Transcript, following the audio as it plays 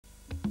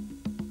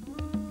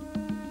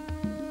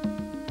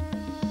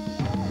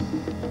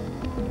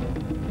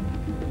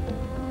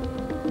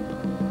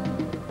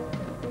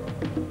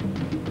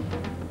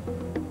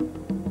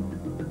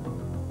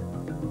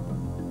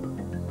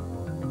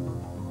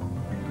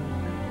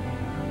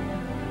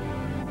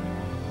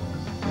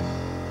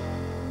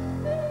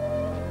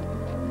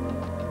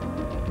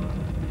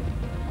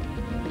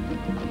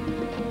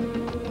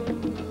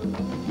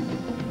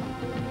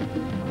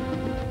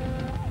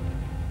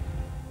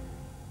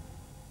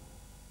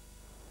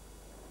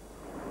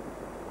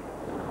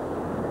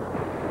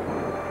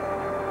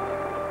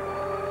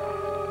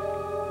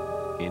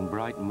In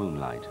bright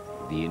moonlight,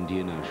 the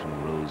Indian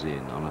Ocean rolls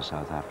in on a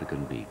South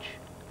African beach,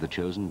 the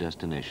chosen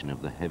destination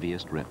of the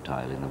heaviest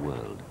reptile in the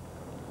world,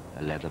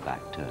 a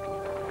leatherback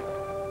turtle.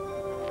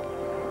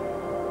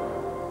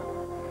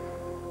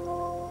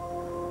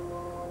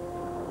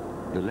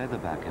 The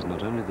leatherback is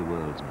not only the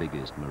world's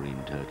biggest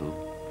marine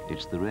turtle,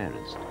 it's the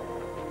rarest.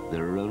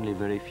 There are only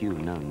very few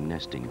known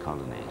nesting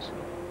colonies.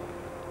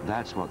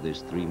 That's what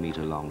this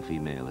 3-meter-long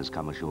female has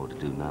come ashore to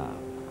do now,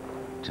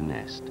 to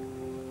nest.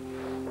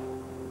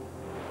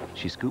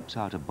 She scoops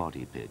out a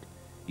body pit,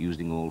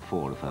 using all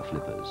 4 of her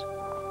flippers.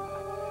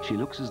 She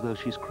looks as though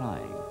she's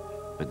crying,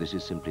 but this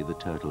is simply the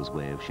turtle's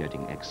way of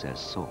shedding excess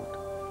salt.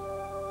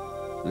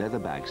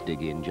 Leatherbacks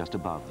dig in just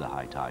above the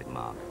high tide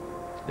mark.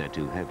 They're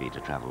too heavy to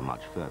travel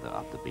much further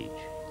up the beach.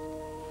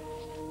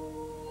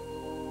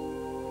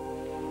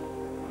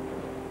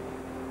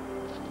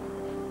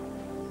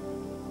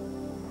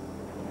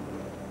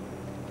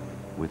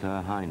 With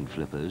her hind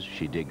flippers,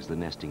 she digs the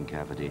nesting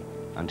cavity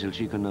until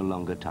she can no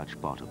longer touch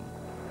bottom.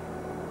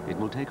 It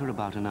will take her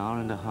about an hour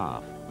and a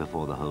half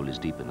before the hole is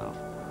deep enough.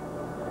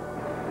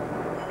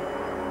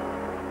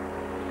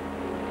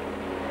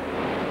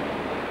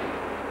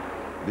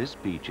 This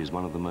beach is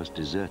one of the most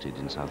deserted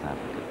in South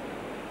Africa,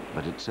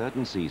 but at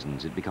certain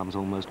seasons it becomes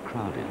almost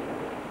crowded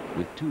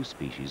with 2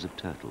 species of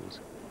turtles,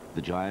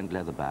 the giant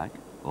leatherback,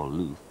 or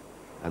luth,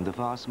 and the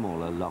far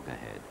smaller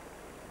loggerhead.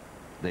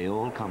 They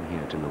all come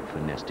here to look for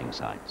nesting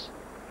sites.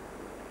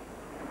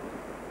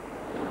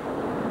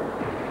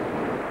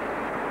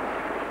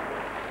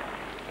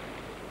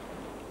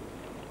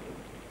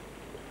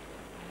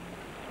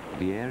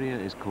 The area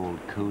is called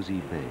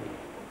Cozy Bay.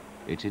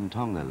 It's in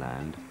Tonga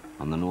land,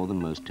 on the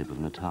northernmost tip of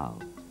Natal.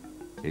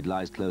 It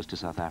lies close to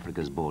South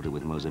Africa's border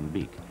with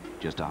Mozambique,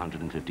 just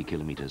 150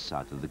 kilometers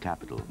south of the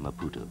capital,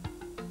 Maputo.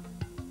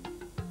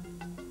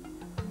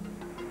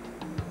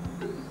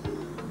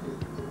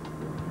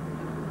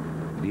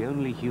 The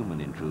only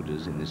human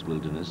intruders in this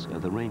wilderness are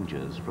the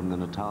rangers from the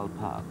Natal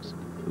parks,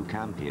 who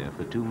camp here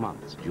for 2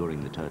 months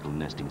during the turtle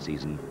nesting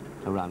season,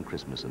 around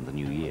Christmas and the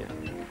New Year.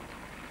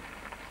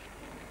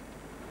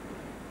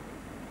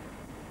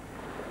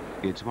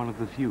 It's one of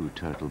the few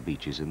turtle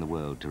beaches in the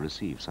world to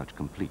receive such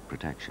complete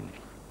protection.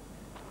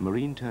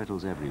 Marine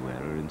turtles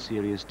everywhere are in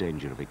serious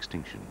danger of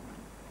extinction.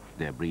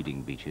 Their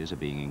breeding beaches are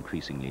being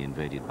increasingly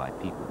invaded by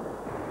people.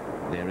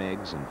 Their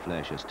eggs and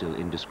flesh are still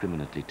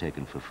indiscriminately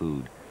taken for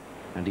food,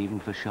 and even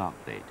for shark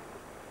bait.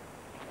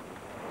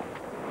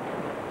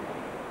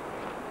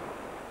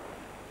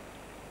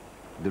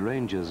 The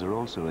rangers are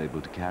also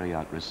able to carry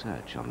out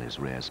research on this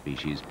rare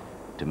species,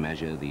 to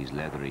measure these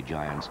leathery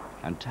giants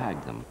and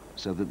tag them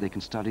so that they can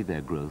study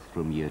their growth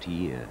from year to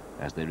year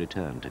as they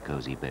return to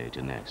Cozy Bay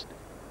to nest.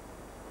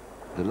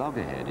 The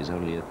loggerhead is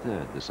only a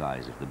third the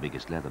size of the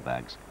biggest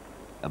leatherbacks,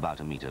 about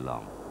 1 meter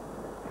long.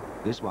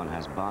 This one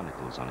has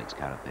barnacles on its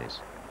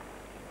carapace.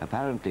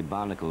 Apparently,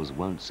 barnacles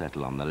won't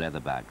settle on the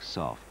leatherback's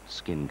soft,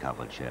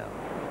 skin-covered shell.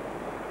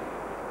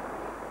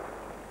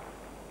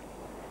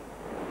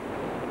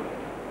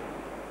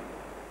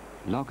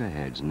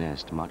 Loggerheads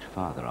nest much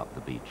farther up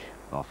the beach,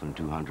 often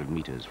 200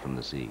 meters from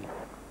the sea.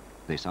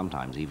 They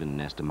sometimes even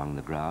nest among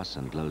the grass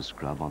and low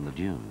scrub on the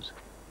dunes.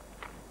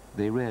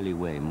 They rarely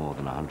weigh more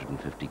than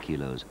 150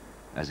 kilos,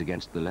 as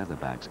against the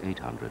leatherback's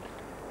 800,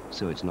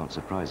 so it's not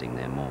surprising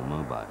they're more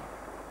mobile.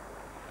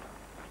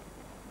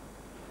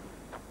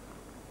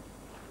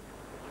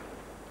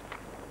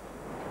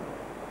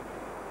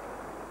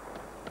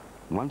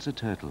 Once a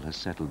turtle has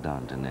settled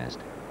down to nest,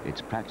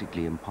 it's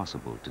practically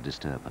impossible to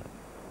disturb her.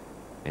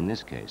 In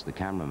this case, the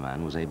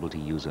cameraman was able to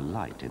use a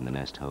light in the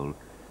nest hole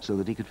so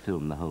that he could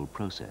film the whole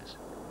process.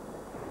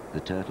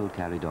 The turtle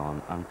carried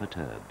on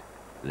unperturbed,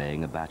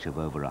 laying a batch of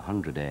over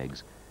 100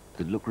 eggs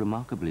that look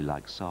remarkably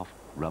like soft,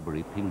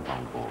 rubbery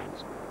ping-pong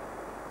balls.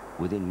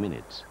 Within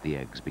minutes, the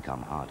eggs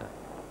become harder.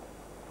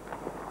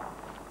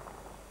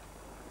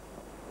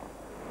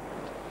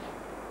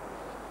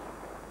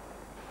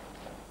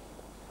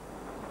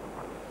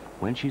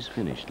 When she's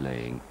finished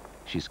laying,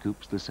 she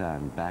scoops the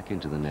sand back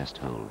into the nest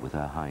hole with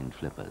her hind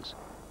flippers.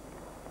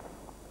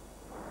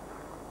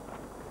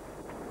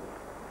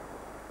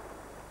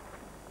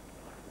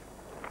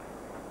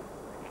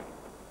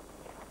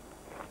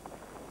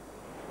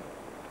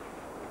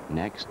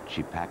 Next,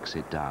 she packs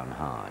it down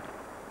hard.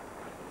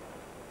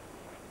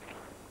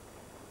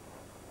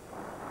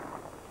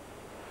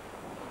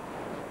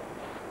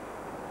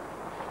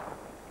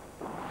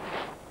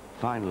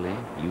 Finally,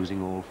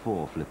 using all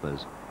 4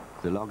 flippers,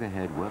 the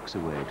loggerhead works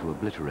away to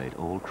obliterate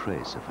all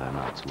trace of her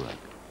night's work.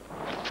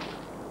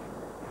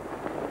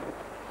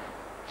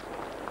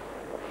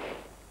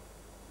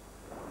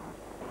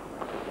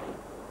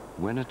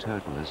 When a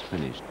turtle has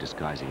finished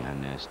disguising her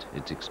nest,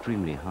 it's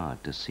extremely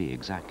hard to see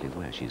exactly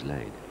where she's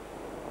laid.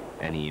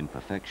 Any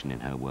imperfection in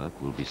her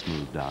work will be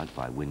smoothed out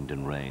by wind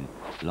and rain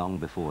long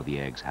before the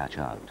eggs hatch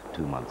out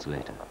 2 months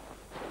later.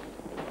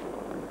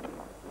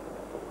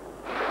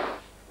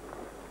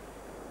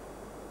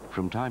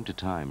 From time to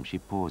time, she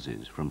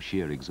pauses from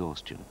sheer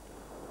exhaustion.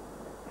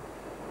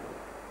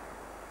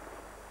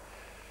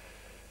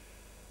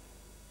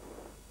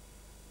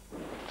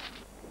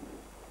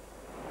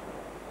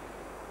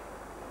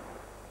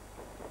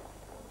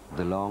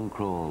 long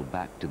crawl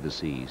back to the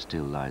sea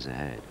still lies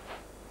ahead.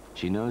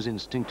 She knows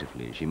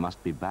instinctively she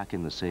must be back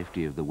in the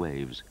safety of the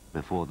waves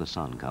before the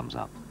sun comes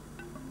up.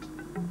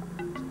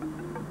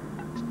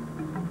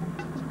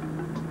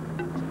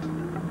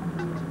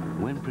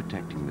 When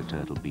protecting the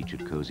turtle beach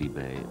at Cozy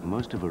Bay,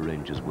 most of a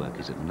ranger's work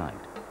is at night.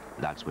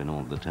 That's when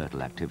all the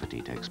turtle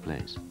activity takes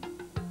place.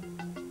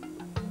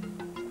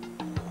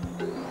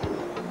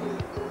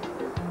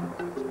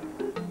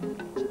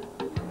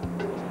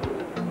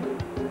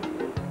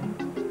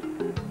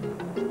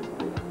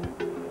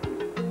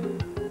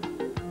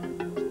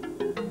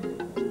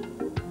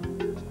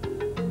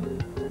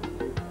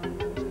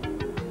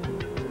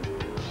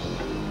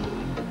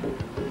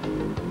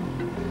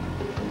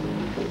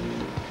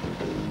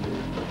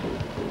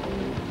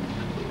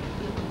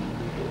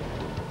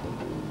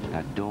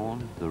 At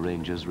dawn, the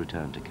rangers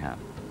return to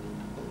camp.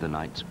 The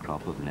night's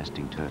crop of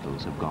nesting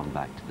turtles have gone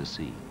back to the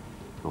sea,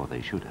 or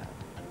they should have.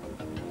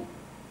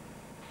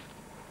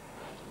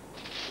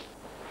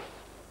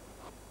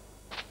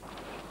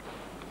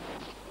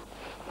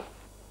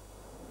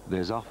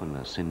 There's often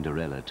a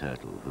Cinderella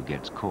turtle who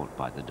gets caught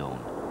by the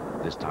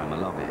dawn, this time a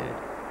loggerhead.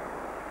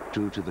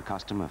 True to the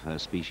custom of her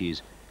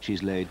species,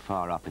 she's laid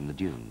far up in the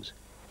dunes.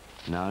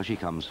 Now she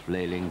comes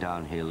flailing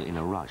downhill in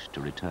a rush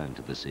to return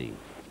to the sea.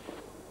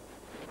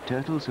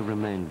 Turtles have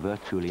remained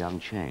virtually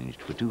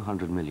unchanged for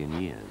 200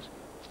 million years.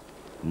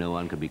 No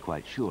one can be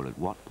quite sure at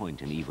what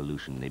point in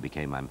evolution they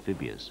became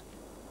amphibious.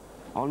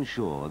 On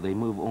shore, they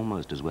move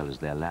almost as well as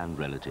their land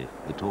relative,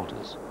 the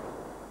tortoise.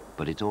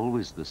 But it's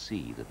always the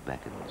sea that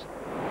beckons.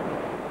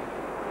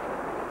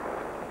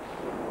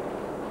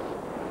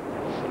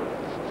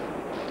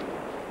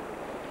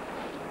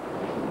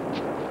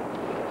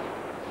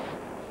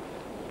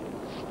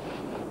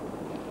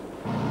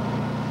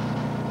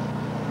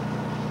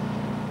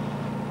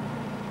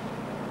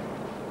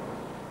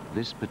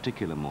 This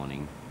particular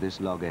morning,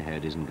 this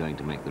loggerhead isn't going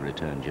to make the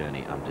return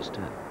journey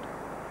undisturbed.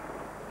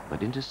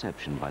 But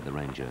interception by the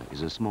ranger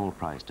is a small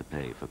price to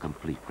pay for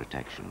complete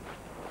protection.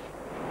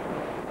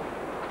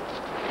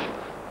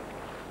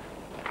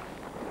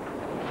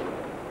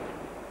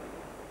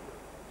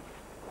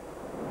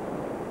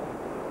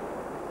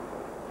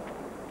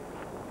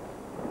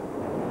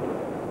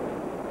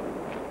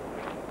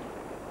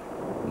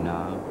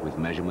 Now, with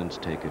measurements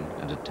taken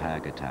and a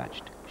tag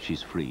attached,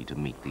 she's free to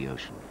meet the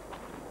ocean.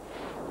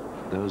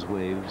 Those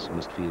waves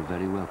must feel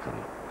very welcome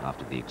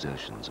after the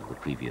exertions of the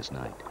previous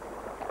night.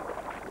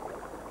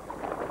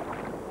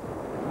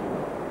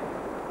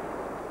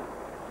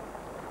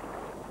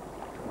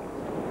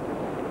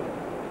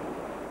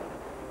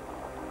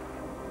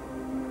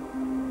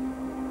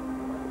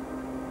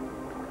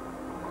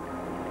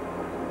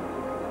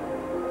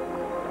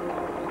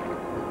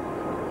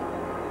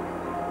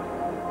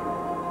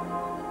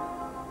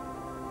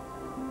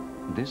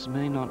 This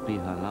may not be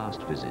her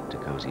last visit to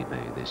Cozy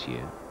Bay this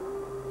year.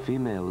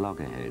 Female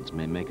loggerheads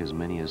may make as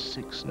many as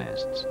 6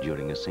 nests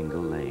during a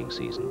single laying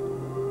season.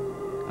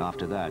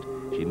 After that,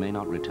 she may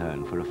not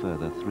return for a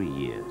further 3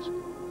 years.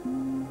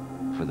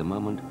 For the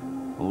moment,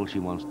 all she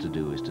wants to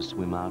do is to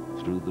swim out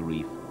through the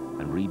reef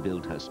and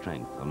rebuild her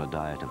strength on a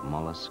diet of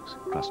mollusks,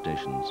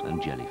 crustaceans,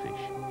 and jellyfish.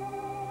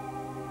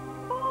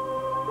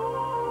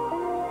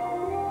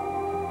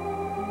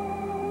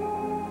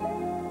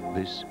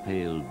 This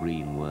pale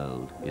green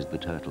world is the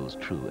turtle's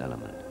true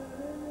element.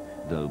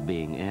 Though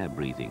being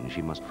air-breathing,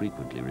 she must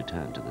frequently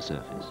return to the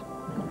surface.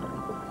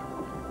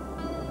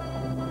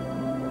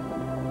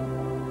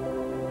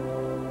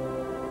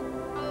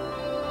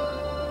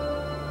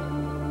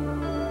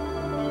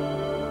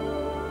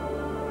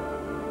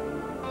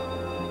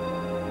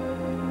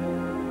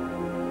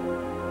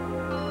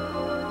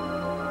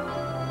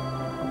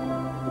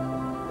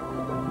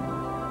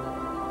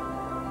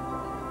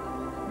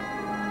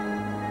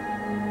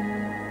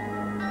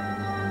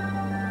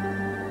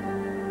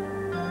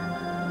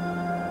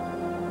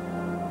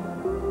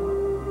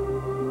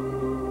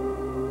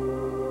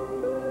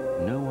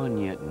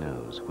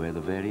 Where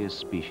the various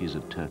species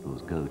of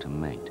turtles go to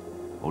mate,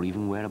 or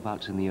even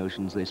whereabouts in the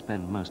oceans they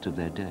spend most of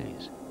their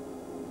days.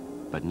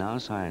 But now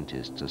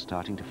scientists are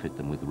starting to fit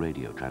them with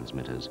radio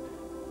transmitters,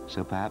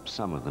 so perhaps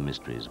some of the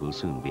mysteries will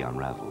soon be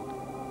unraveled.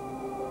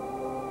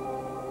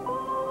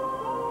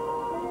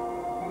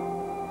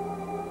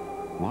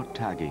 What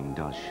tagging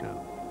does show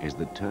is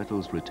that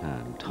turtles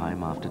return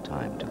time after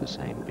time to the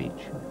same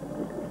beach.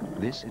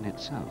 This in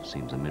itself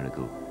seems a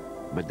miracle,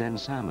 but then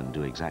salmon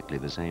do exactly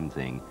the same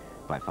thing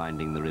by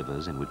finding the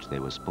rivers in which they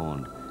were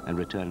spawned and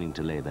returning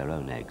to lay their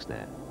own eggs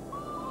there.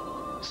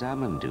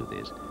 Salmon do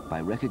this by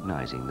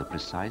recognizing the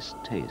precise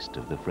taste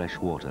of the fresh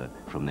water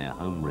from their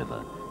home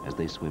river as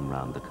they swim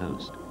round the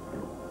coast.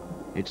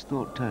 It's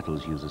thought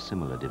turtles use a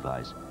similar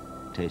device,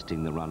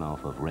 tasting the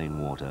runoff of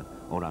rainwater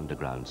or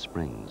underground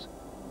springs.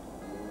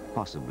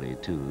 Possibly,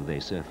 too, they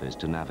surface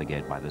to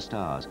navigate by the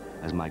stars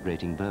as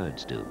migrating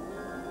birds do.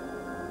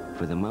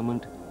 For the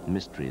moment,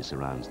 mystery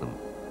surrounds them,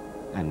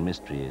 and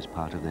mystery is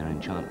part of their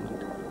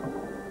enchantment.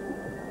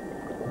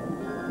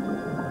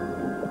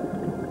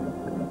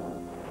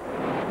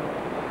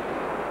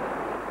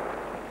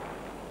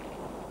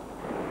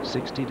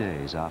 60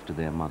 days after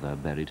their mother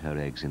buried her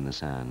eggs in the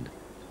sand,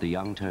 the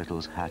young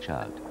turtles hatch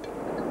out.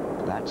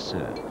 That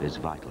surf is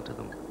vital to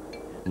them,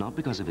 not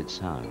because of its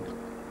sound,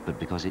 but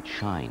because it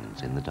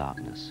shines in the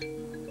darkness.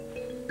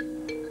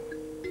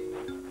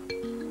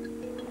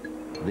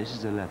 This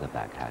is a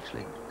leatherback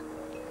hatchling.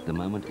 The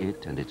moment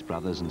it and its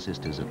brothers and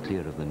sisters are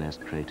clear of the nest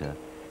crater,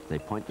 they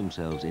point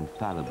themselves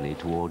infallibly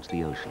towards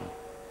the ocean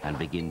and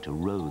begin to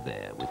row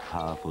there with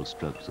powerful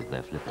strokes of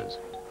their flippers.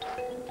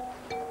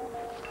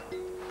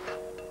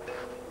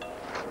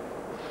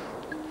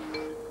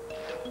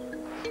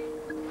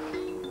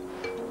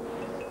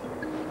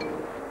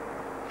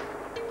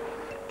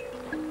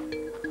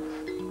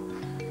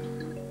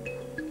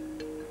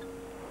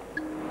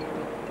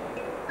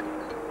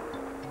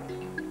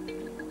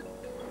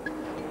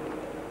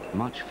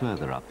 Much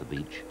further up the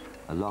beach,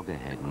 a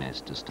loggerhead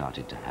nest has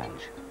started to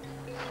hatch.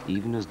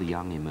 Even as the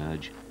young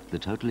emerge, the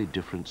totally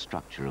different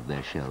structure of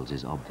their shells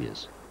is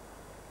obvious.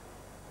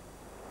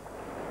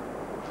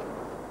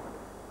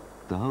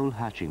 The whole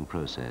hatching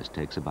process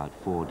takes about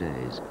 4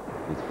 days,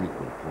 with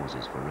frequent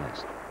pauses for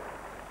rest.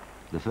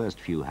 The first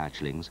few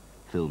hatchlings,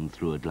 filmed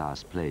through a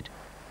glass plate,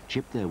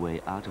 chip their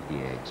way out of the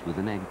eggs with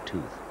an egg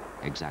tooth,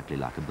 exactly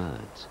like a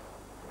bird's.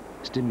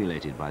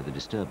 Stimulated by the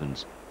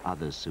disturbance,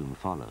 others soon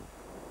follow.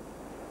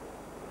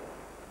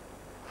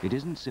 It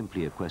isn't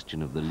simply a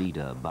question of the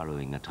leader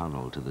burrowing a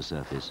tunnel to the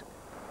surface.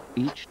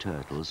 Each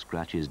turtle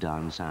scratches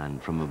down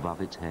sand from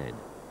above its head,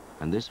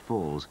 and this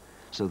falls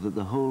so that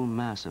the whole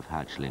mass of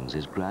hatchlings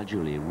is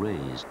gradually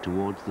raised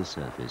towards the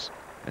surface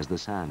as the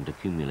sand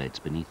accumulates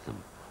beneath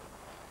them.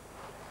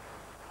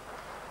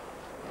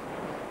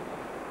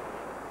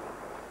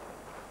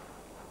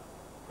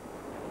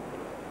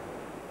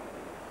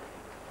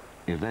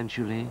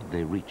 Eventually,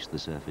 they reach the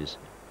surface,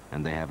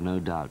 and they have no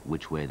doubt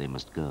which way they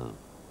must go.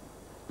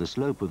 The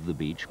slope of the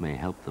beach may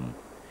help them,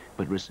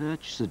 but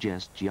research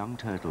suggests young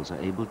turtles are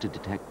able to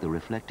detect the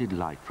reflected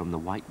light from the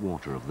white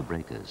water of the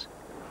breakers.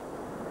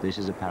 This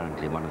is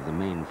apparently one of the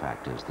main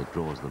factors that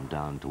draws them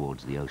down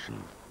towards the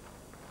ocean.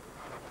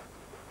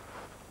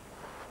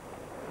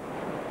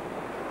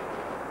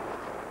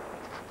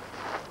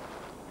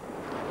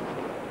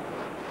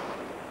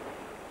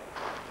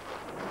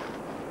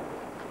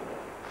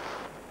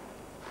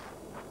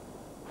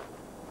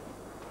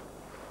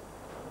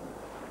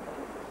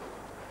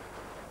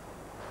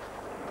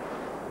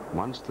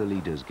 Once the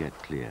leaders get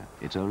clear,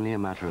 it's only a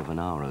matter of an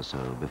hour or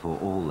so before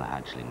all the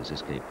hatchlings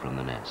escape from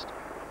the nest.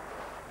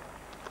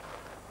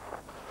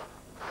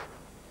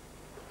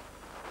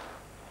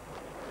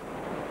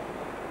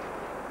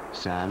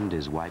 Sand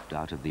is wiped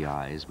out of the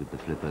eyes with the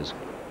flippers,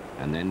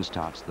 and then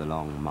starts the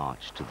long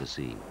march to the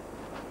sea.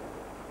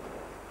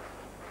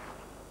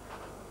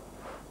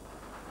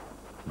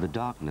 The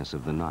darkness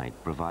of the night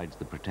provides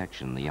the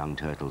protection the young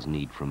turtles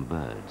need from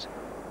birds,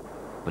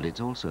 but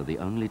it's also the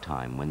only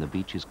time when the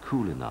beach is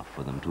cool enough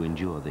for them to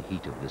endure the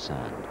heat of the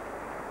sand.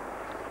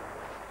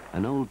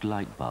 An old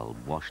light bulb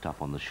washed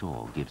up on the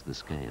shore gives the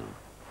scale.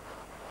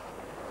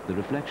 The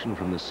reflection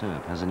from the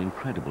surf has an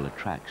incredible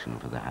attraction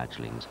for the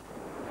hatchlings.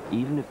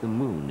 Even if the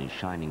moon is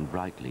shining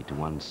brightly to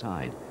one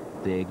side,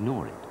 they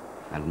ignore it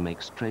and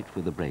make straight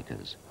for the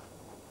breakers.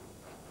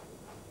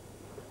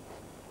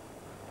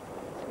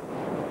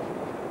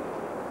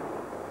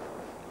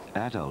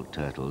 Adult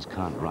turtles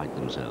can't right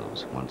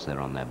themselves once they're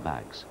on their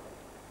backs.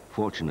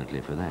 Fortunately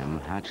for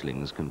them,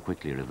 hatchlings can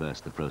quickly reverse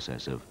the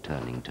process of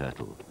turning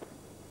turtle.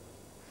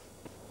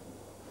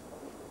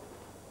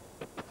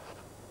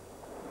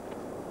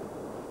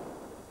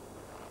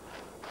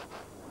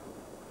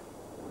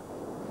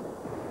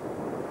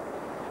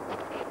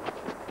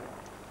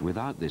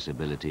 Without this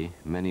ability,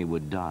 many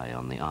would die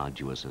on the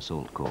arduous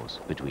assault course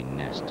between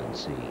nest and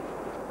sea.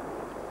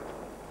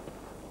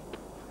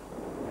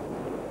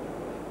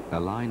 A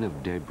line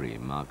of debris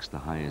marks the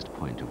highest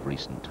point of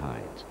recent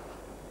tides.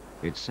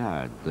 It's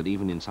sad that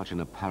even in such an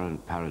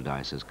apparent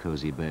paradise as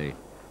Cozy Bay,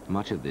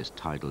 much of this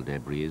tidal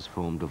debris is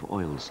formed of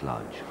oil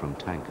sludge from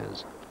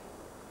tankers.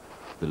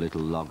 The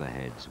little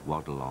loggerheads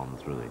waddle on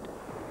through it.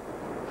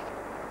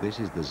 This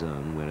is the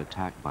zone where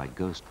attack by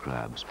ghost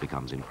crabs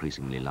becomes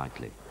increasingly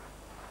likely.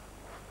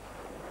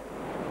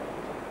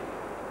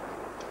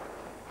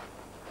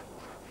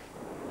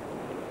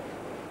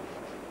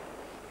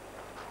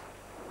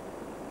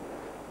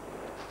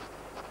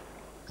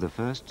 The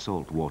first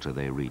salt water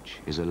they reach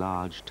is a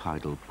large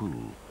tidal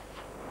pool.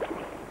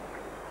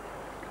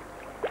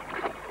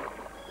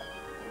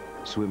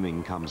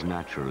 Swimming comes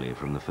naturally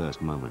from the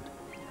first moment.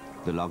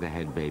 The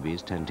loggerhead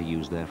babies tend to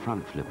use their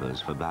front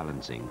flippers for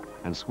balancing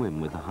and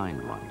swim with the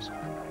hind ones.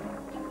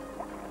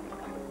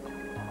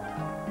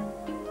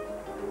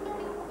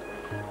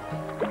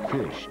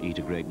 Fish eat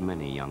a great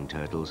many young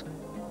turtles,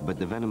 but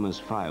the venomous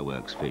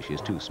fireworks fish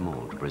is too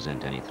small to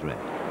present any threat.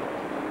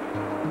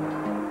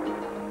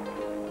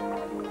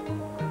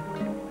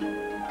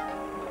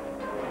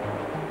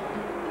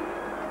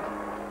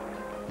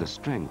 The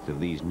strength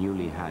of these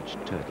newly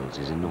hatched turtles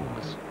is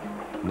enormous.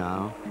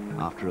 Now,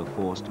 after a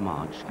forced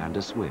march and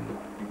a swim,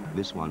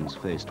 this one's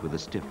faced with a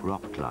stiff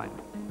rock climb.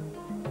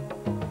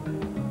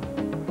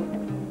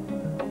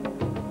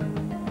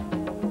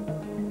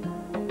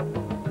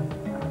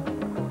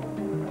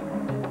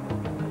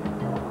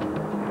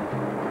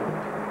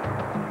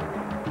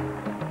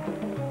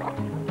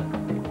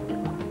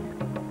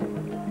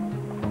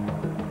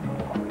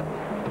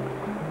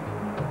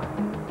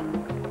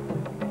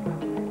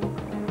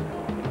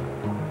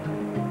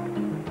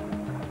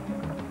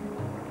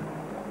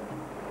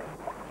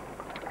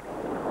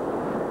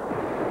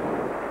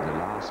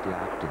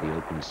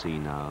 can see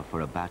now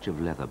for a batch of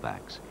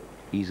leatherbacks,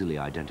 easily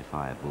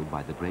identifiable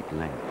by the great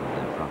length of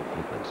their front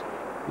flippers,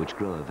 which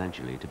grow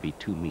eventually to be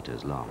 2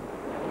 meters long.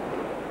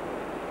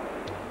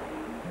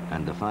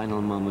 And the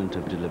final moment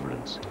of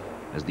deliverance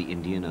as the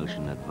Indian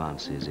Ocean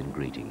advances in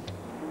greeting.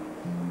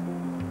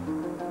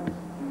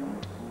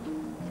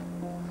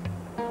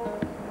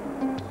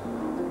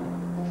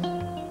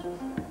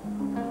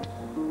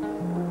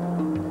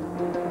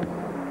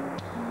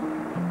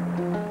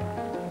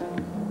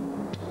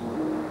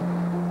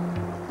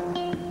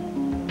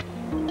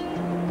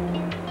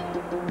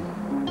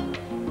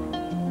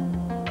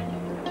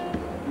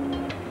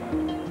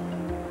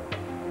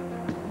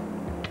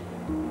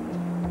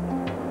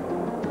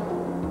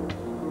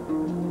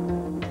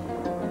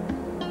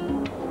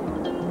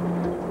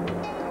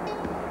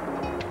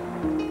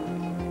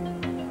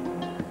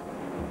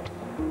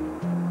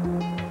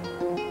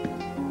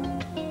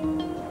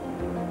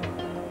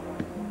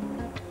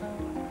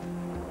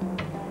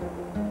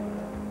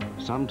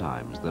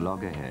 Sometimes the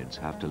loggerheads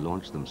have to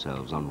launch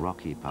themselves on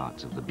rocky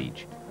parts of the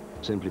beach,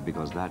 simply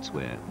because that's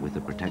where, with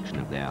the protection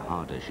of their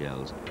harder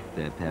shells,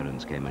 their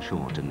parents came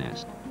ashore to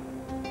nest.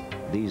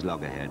 These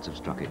loggerheads have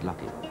struck it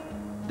lucky.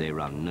 They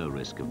run no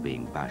risk of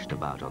being bashed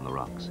about on the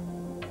rocks.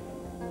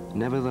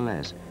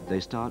 Nevertheless, they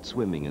start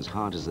swimming as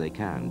hard as they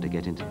can to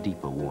get into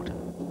deeper water.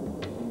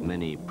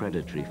 Many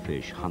predatory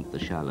fish hunt the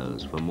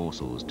shallows for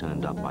morsels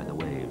turned up by the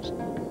waves,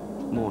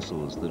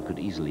 morsels that could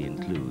easily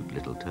include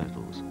little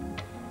turtles.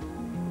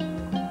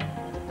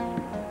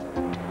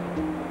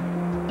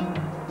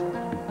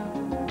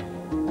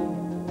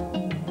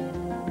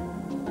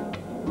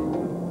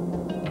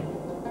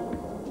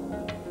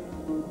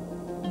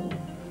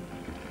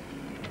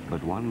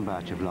 But one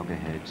batch of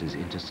loggerheads is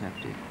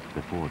intercepted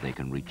before they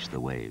can reach the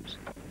waves.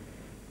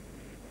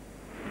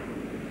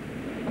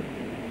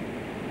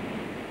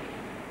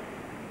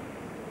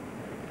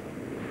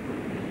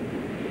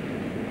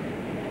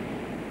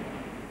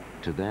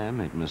 To them,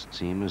 it must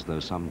seem as though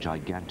some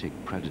gigantic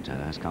predator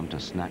has come to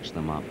snatch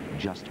them up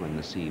just when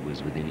the sea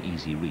was within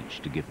easy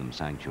reach to give them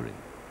sanctuary.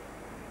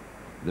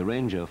 The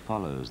ranger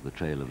follows the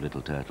trail of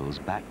little turtles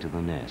back to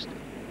the nest,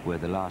 where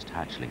the last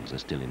hatchlings are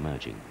still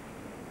emerging.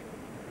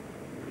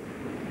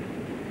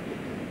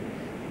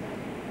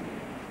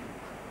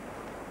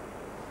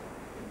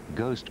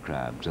 Ghost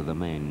crabs are the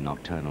main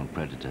nocturnal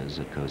predators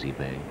at Cozy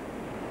Bay.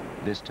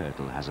 This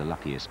turtle has a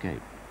lucky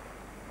escape.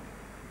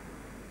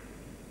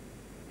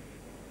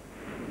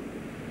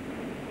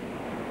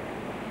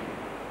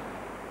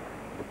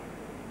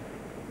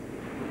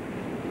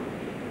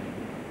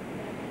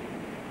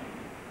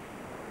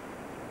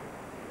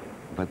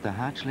 But the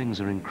hatchlings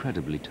are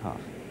incredibly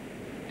tough.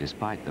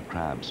 Despite the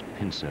crab's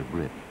pincer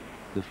grip,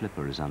 the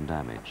flipper is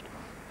undamaged.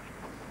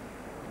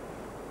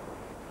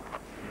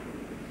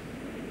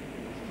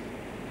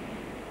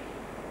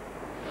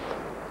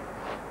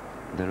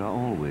 There are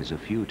always a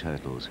few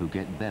turtles who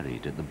get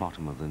buried at the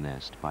bottom of the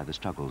nest by the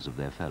struggles of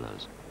their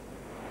fellows.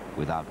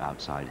 Without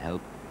outside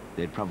help,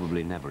 they'd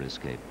probably never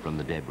escape from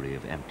the debris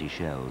of empty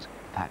shells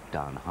packed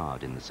down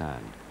hard in the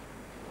sand.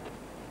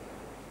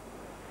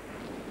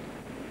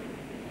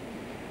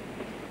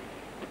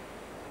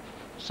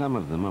 Some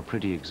of them are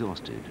pretty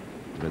exhausted,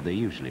 but they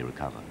usually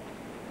recover.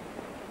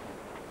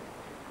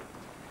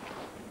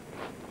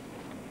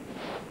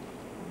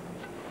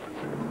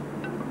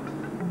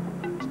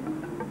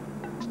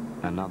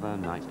 Another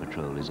night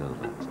patrol is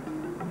over.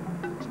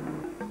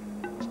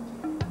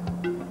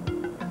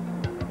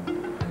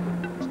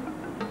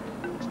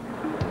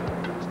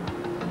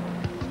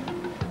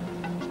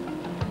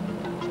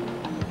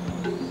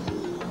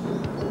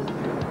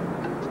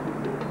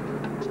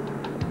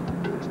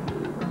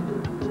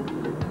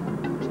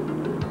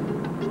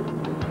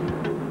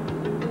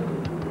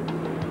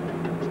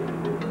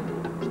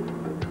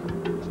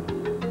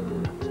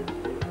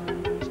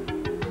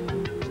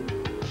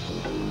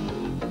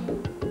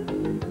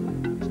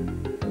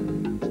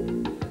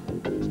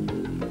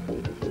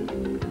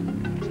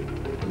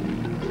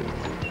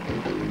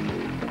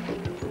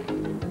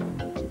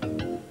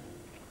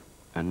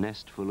 A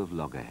nest full of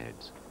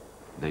loggerheads.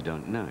 They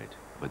don't know it,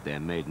 but their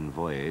maiden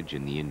voyage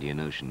in the Indian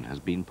Ocean has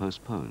been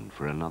postponed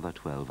for another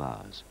 12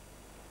 hours.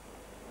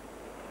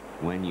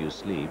 When you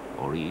sleep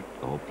or eat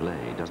or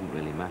play doesn't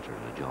really matter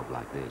in a job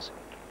like this.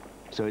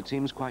 So it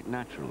seems quite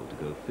natural to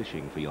go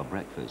fishing for your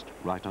breakfast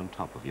right on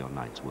top of your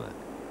night's work.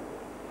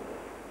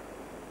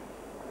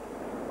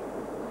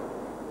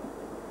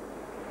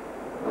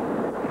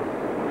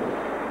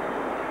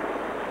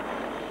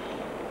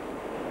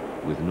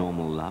 With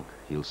normal luck,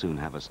 you'll soon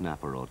have a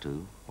snapper or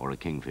two, or a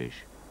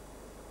kingfish.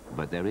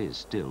 But there is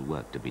still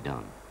work to be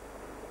done.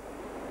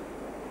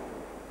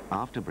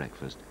 After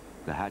breakfast,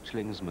 the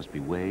hatchlings must be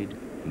weighed,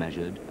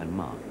 measured, and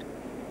marked,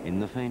 in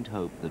the faint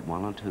hope that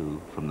one or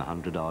two from the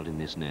 100-odd in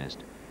this nest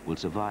will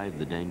survive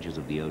the dangers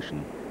of the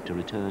ocean to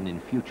return in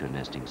future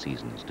nesting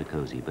seasons to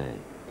Cozy Bay.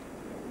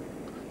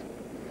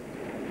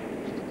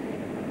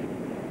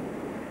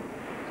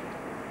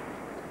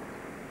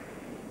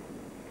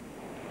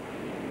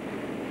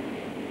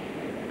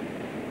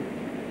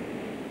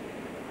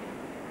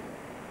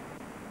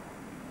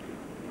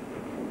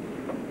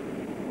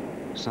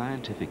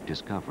 Scientific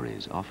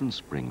discoveries often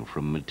spring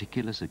from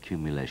meticulous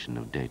accumulation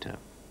of data.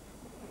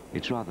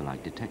 It's rather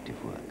like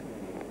detective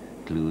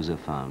work. Clues are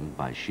found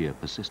by sheer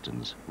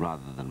persistence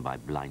rather than by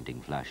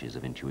blinding flashes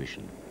of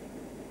intuition.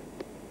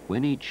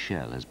 When each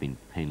shell has been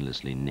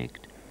painlessly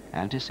nicked,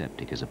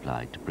 antiseptic is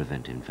applied to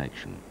prevent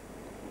infection.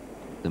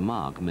 The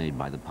mark made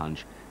by the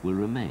punch will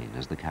remain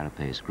as the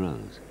carapace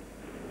grows.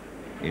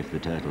 If the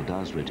turtle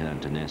does return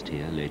to nest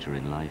here later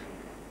in life,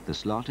 the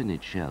slot in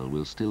its shell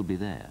will still be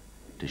there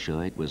to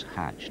show it was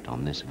hatched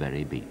on this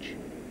very beach.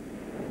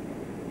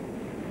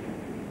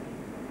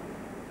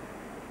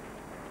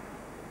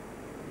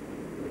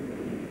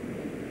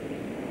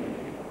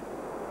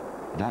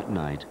 That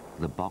night,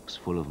 the box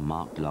full of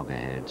marked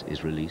loggerheads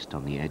is released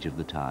on the edge of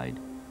the tide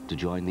to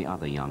join the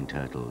other young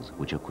turtles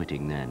which are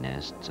quitting their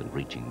nests and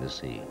reaching the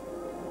sea.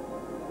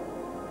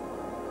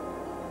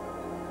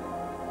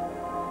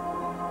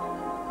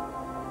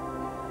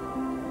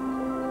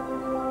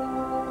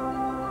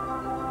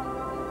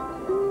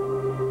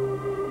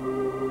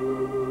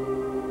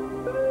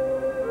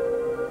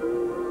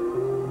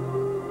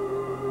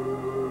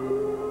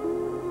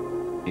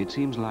 It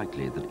seems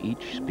likely that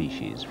each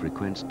species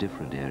frequents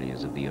different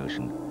areas of the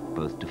ocean,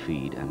 both to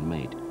feed and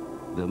mate,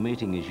 though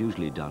mating is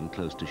usually done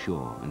close to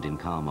shore and in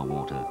calmer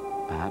water,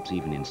 perhaps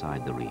even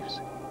inside the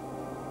reefs.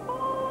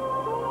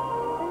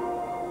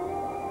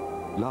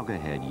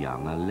 Loggerhead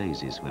young are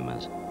lazy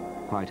swimmers,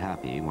 quite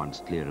happy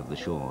once clear of the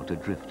shore to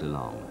drift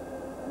along.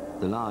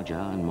 The larger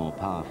and more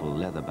powerful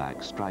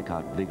leatherbacks strike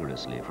out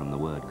vigorously from the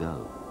word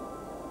go.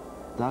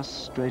 Thus,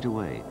 straight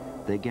away,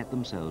 they get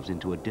themselves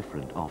into a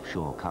different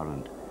offshore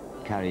current,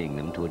 carrying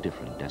them to a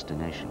different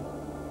destination.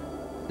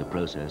 The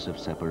process of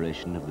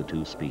separation of the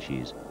two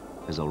species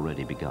has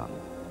already begun.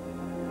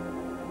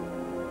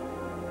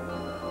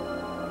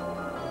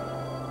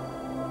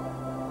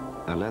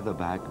 A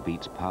leatherback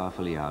beats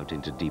powerfully out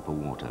into deeper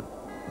water,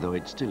 though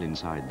it's still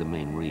inside the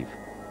main reef,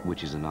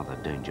 which is another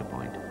danger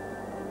point.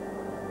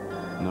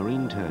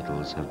 Marine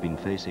turtles have been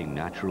facing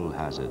natural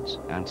hazards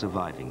and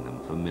surviving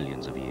them for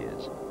millions of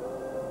years.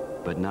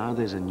 But now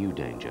there's a new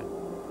danger.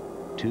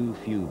 Too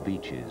few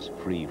beaches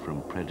free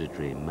from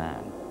predatory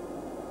man.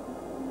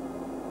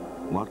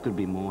 What could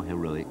be more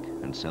heroic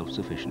and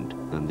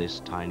self-sufficient than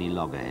this tiny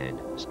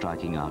loggerhead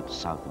striking out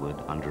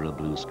southward under a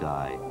blue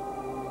sky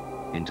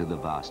into the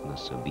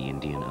vastness of the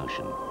Indian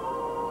Ocean?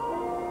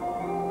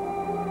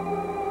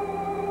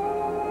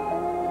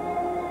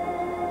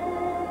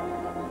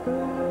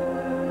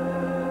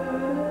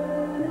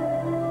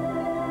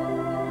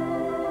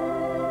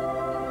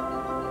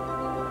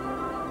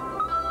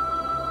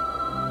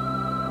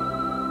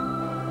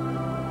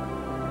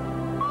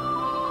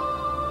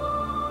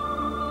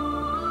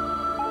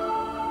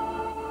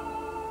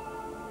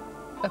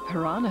 A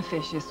piranha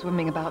fish is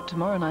swimming about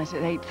tomorrow night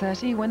at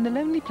 8:30 when the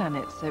Lonely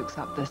Planet soaks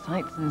up the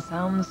sights and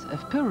sounds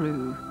of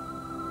Peru.